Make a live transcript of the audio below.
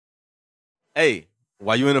Hey,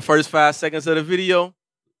 while you're in the first 5 seconds of the video,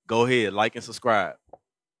 go ahead, like and subscribe.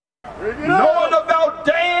 Knowing about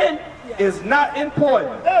Dan is not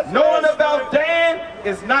important. Knowing about Dan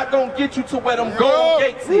is not going to get you to where them gold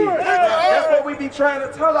gates is. That's what we be trying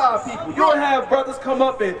to tell our people. You'll have brothers come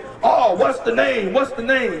up and, oh, what's the name? What's the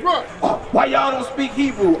name? Oh, why y'all don't speak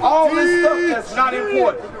Hebrew? All this stuff that's not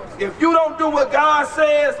important. If you don't do what God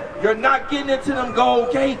says, you're not getting into them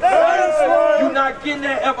gold gates. You're not getting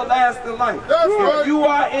that everlasting life. If you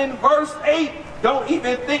are in verse 8, don't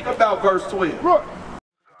even think about verse 12.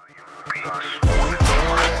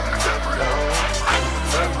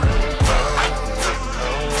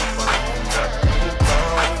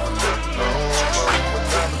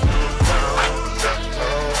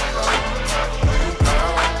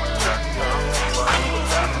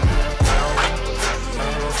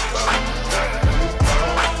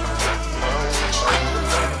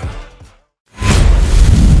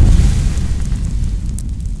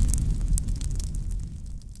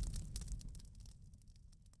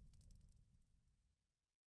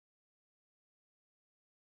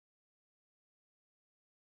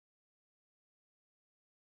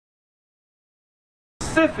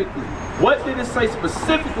 Specifically, what did it say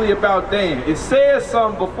specifically about Dan? It says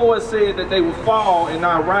something before it said that they would fall and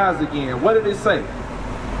not rise again. What did it say?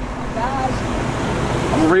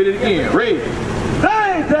 I'm gonna read it again. Read.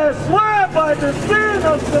 They that swear by the sin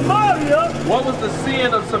of Samaria. What was the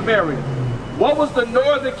sin of Samaria? What was the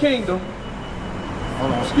northern kingdom?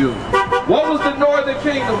 Hold on, excuse me. What was the northern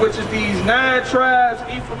kingdom, which is these 9 tribes,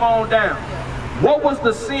 Ephraim on down? What was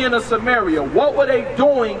the sin of Samaria? What were they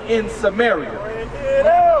doing in Samaria?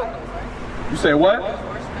 You say what?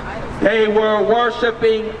 They were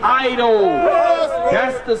worshiping idols.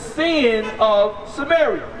 That's the sin of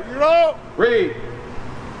Samaria. Read.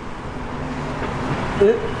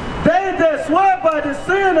 They that swear by the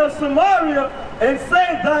sin of Samaria and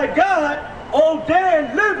say, thy God, O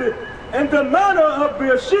Dan, liveth, and the manner of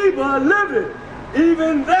Beersheba liveth,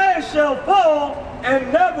 even they shall fall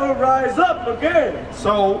and never rise up again.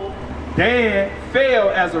 So Dan fell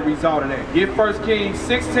as a result of that. Get 1 Kings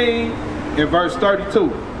 16 and verse 32.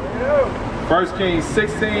 1 Kings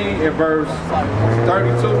 16 and verse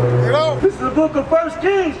 32. This is the book of 1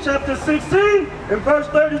 Kings chapter 16 and verse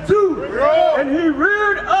 32. And he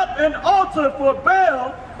reared up an altar for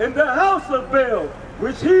Baal in the house of Baal,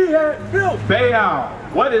 which he had built. Baal.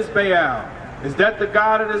 What is Baal? Is that the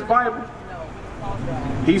God of this Bible?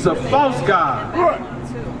 He's a false god.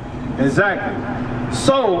 Exactly.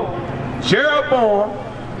 So Jeroboam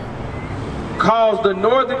caused the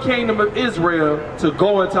northern kingdom of Israel to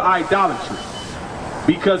go into idolatry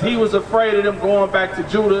because he was afraid of them going back to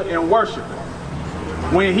Judah and worshiping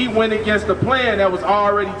when he went against the plan that was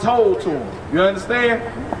already told to him. You understand?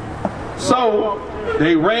 So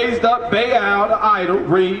they raised up Baal, the idol,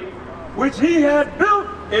 read, which he had built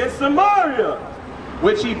in Samaria.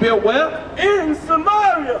 Which he built where? In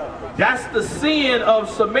Samaria. That's the sin of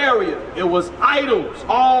Samaria. It was idols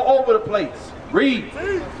all over the place. Read.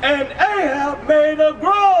 And Ahab made a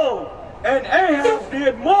grove. And Ahab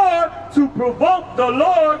did more to provoke the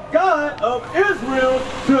Lord God of Israel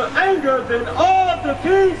to anger than all the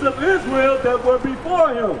kings of Israel that were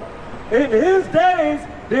before him. In his days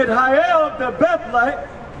did Hiel the Bethlite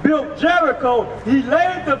built Jericho. He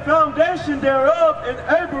laid the foundation thereof, and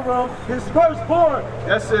Abraham his firstborn.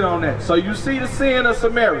 That's it on that. So you see the sin of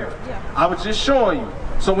Samaria. I was just showing you.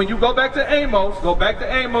 So when you go back to Amos, go back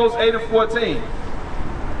to Amos 8 and 14.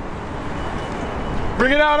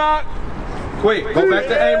 Bring it out, Art. Quick, go back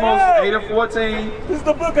to Amos 8 and 14. This is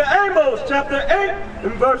the book of Amos, chapter 8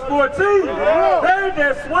 and verse 14. They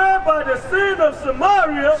that swear by the sin of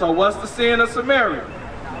Samaria. So what's the sin of Samaria?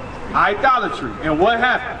 Idolatry. And what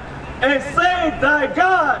happened? And say, thy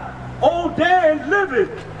God, O Dan, liveth,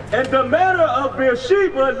 and the manner of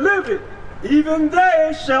Beersheba liveth. Even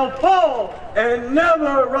they shall fall and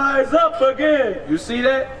never rise up again. You see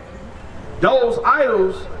that? Those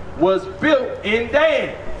idols was built in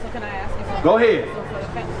Dan. So can I ask you something? Go ahead. So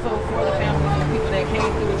for the families and people that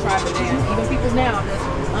came through the tribe of Dan, even people now that's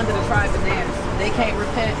under the tribe of Dan, they can't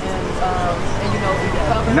repent and you know, be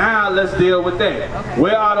covered. Now let's deal with that. Okay.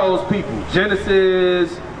 Where are those people?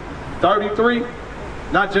 Genesis 33?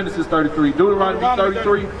 Not Genesis 33. Deuteronomy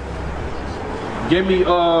 33. Give me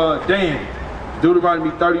Dan. Deuteronomy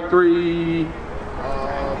 33.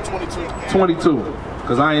 22.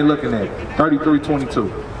 Because I ain't looking at it. 33:22.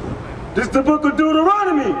 This is the book of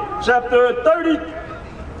Deuteronomy, chapter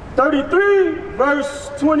 33, verse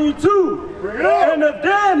 22. And of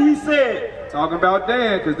Dan he said. Talking about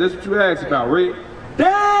Dan, because this is what you asked about. Read.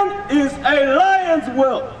 Dan is a lion's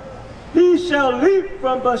whelp. He shall leap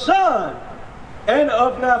from Bashan. And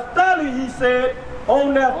of Naphtali he said,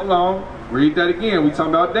 on Naphtali. Hold on. Read that again. We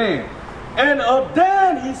talking about Dan. And of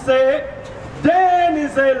Dan he said, Dan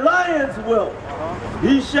is a lion's whelp.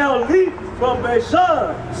 He shall leap from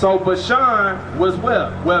Bashan. So Bashan was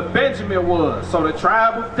where Benjamin was. So the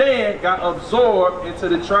tribe of Dan got absorbed into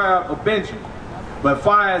the tribe of Benjamin. But as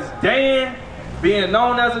far as Dan being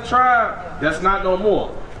known as a tribe, that's not no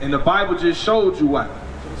more. And the Bible just showed you why.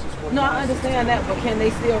 No, I understand that, but can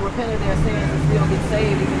they still repent of their sins and still get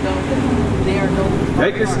saved even though they are no...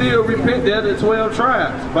 They can still repent. They're the 12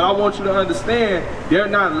 tribes. But I want you to understand, they're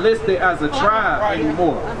not listed as a tribe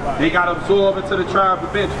anymore. They got absorbed into the tribe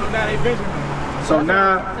of Benjamin. So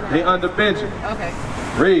now they under Benjamin. Okay.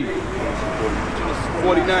 Read. Genesis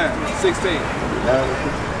 49:16.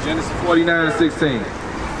 Genesis 49:16.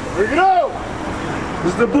 Bring it out.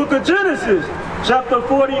 This is the book of Genesis, chapter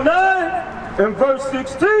 49 and verse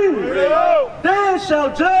 16. Dan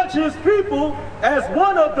shall judge his people as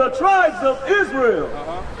one of the tribes of Israel.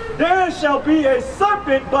 Dan shall be a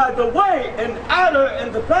serpent by the way, an adder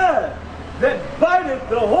in the path, that biteth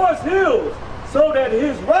the horse heels, so that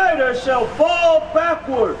his rider shall fall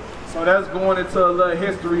backward. So that's going into a little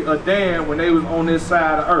history of Dan when they was on this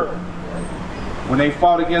side of earth. When they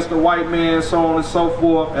fought against the white man, so on and so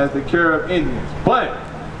forth, as the Carib Indians. But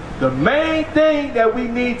the main thing that we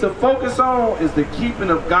need to focus on is the keeping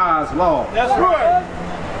of God's law. That's right.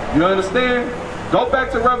 You understand? Go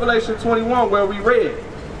back to Revelation 21 where we read.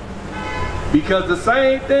 Because the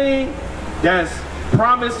same thing that's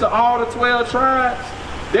promised to all the 12 tribes,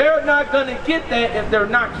 they're not going to get that if they're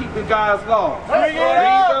not keeping God's law. Read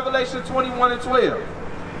Revelation 21 and 12.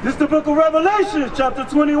 This is the book of Revelation, chapter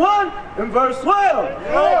 21 and verse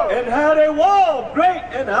 12. And had a wall great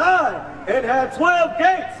and high, and had 12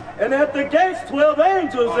 gates, and at the gates 12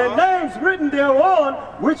 angels, and names written thereon,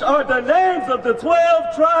 which are the names of the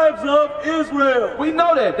 12 tribes of Israel. We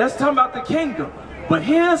know that. That's talking about the kingdom. But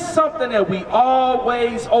here's something that we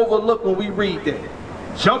always overlook when we read that.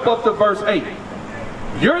 Jump up to verse 8.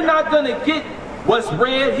 You're not going to get what's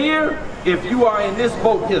read here if you are in this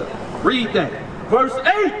boat here. Read that. Verse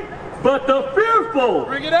 8. But the fearful,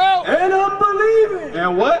 Bring it out. and unbelieving,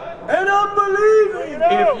 And what? and unbelieving.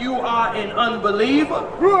 If you are an unbeliever,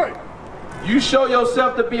 you show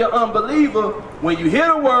yourself to be an unbeliever when you hear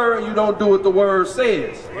the word and you don't do what the word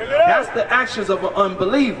says. That's the actions of an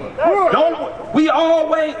unbeliever.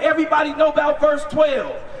 Everybody know about verse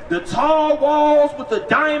 12. The tall walls with the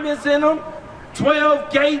diamonds in them,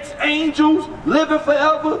 12 gates, angels, living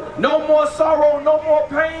forever, no more sorrow, no more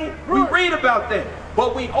pain. We read about that.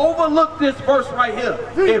 But we overlook this verse right here.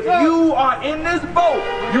 If you are in this boat,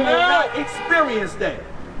 you will not experience that.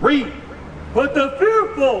 Read. But the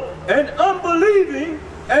fearful and unbelieving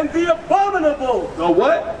and the abominable. The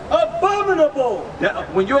what? Abominable.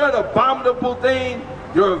 When you're an abominable thing,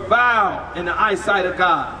 you're vile in the eyesight of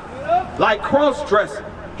God. Like cross-dressing.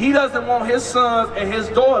 He doesn't want his sons and his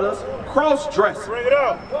daughters cross-dressing. Bring it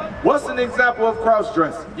out. What's an example of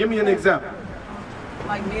cross-dressing? Give me an example.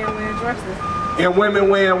 Like men wearing dresses. And women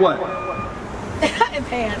wearing what? And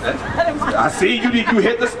pants. I see you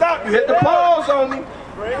hit the stop. You hit the pause on me.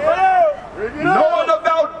 Bring it out. Bring it out. Knowing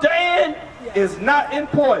about Dan is not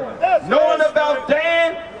important. Knowing about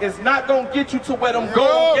Dan is not going to get you to where them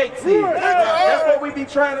gold gates is. That's what we be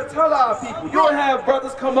trying to tell our people. You'll have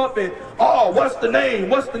brothers come up and, oh, what's the name?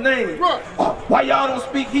 What's the name? Oh, why y'all don't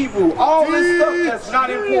speak Hebrew? All this stuff that's not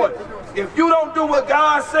important. If you don't do what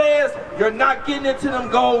God says, you're not getting into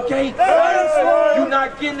them gold gates. You're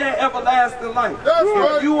not getting that everlasting life.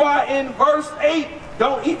 If you are in verse 8,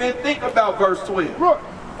 don't even think about verse 12.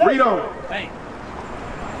 Read on.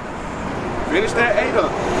 Finish that 8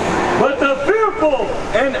 up. But the fearful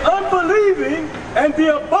and unbelieving and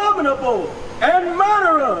the abominable and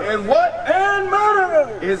murderer. And what? And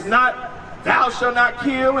murderer. Is not thou shalt not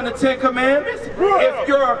kill in the 10 Commandments. If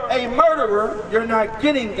you're a murderer, you're not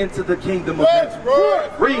getting into the kingdom of heaven.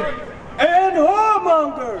 Read. And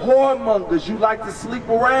whoremongers. Whoremongers, you like to sleep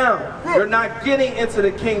around. You're not getting into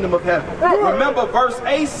the kingdom of heaven. Remember verse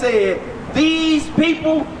 8 said, these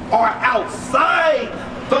people are outside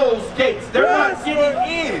those gates. They're not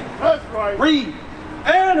getting in. That's right. Read.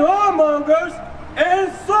 And whoremongers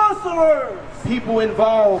and sorcerers. People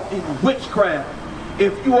involved in witchcraft.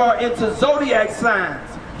 If you are into zodiac signs,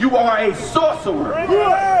 you are a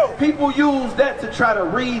sorcerer. People use that to try to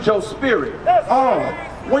read your spirit. Oh,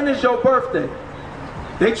 when is your birthday?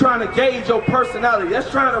 They trying to gauge your personality. That's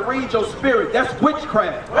trying to read your spirit. That's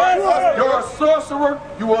witchcraft. You're a sorcerer.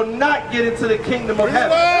 You will not get into the kingdom of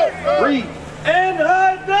heaven. Read. And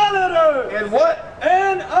idolaters. And what?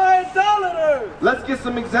 and idolaters. Let's get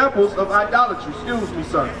some examples of idolatry. Excuse me,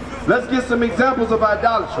 sir. Let's get some examples of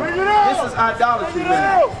idolatry. This is idolatry,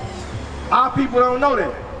 man. Our people don't know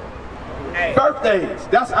that. Birthdays,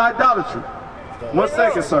 that's idolatry. 1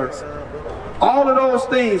 second, sir. All of those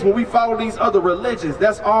things, when we follow these other religions,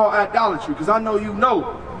 that's all idolatry. Because I know you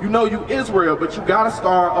Israel, but you gotta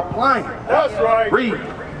start applying. That's right. Read.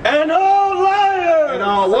 And all liars. And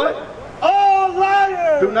all what? All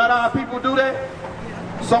liars. Do not our people do that?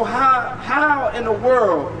 So how in the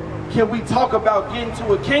world can we talk about getting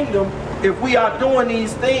to a kingdom if we are doing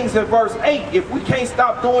these things in verse 8? If we can't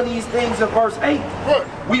stop doing these things in verse 8,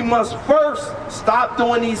 we must first stop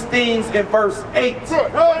doing these things in verse 8.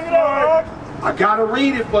 I gotta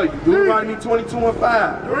read it for you. Deuteronomy 22 and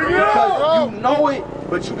 5. Because you know it,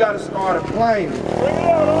 but you gotta start applying it.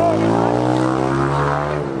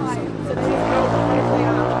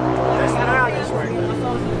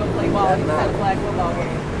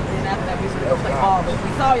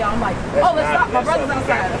 We saw y'all. I'm like, oh, let's stop. My brother's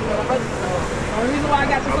outside. The only reason why I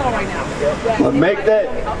got this on right now. But make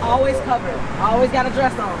that. Always covered. I always got a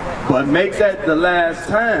dress on. But make that the last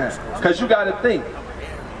time. Because you got to think.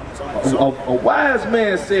 A wise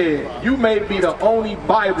man said, you may be the only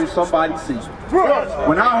Bible somebody sees.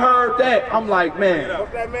 When I heard that, I'm like, man,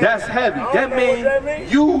 that's heavy. That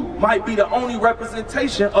means you might be the only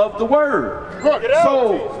representation of the word.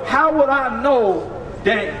 So how would I know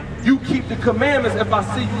that you keep the commandments if I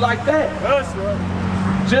see you like that?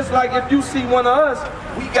 Just like if you see one of us,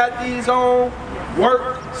 we got these on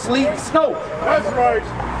work, sleep, snow. That's right.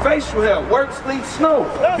 Facial hair, work, sleep, snow.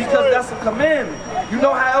 Because that's a commandment. You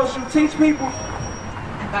know how else you teach people?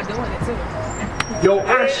 By doing it too. Your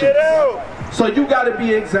actions. So you got to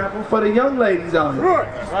be an example for the young ladies out here.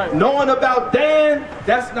 Right. Knowing about Dan,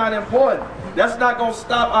 that's not important. That's not going to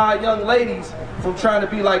stop our young ladies from trying to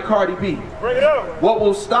be like Cardi B. Bring it up. What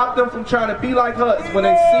will stop them from trying to be like her is when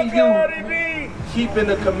they see you keeping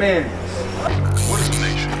the commandments. What is a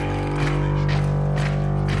nation?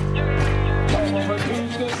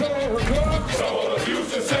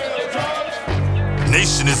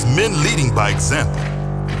 Nation is men leading by example.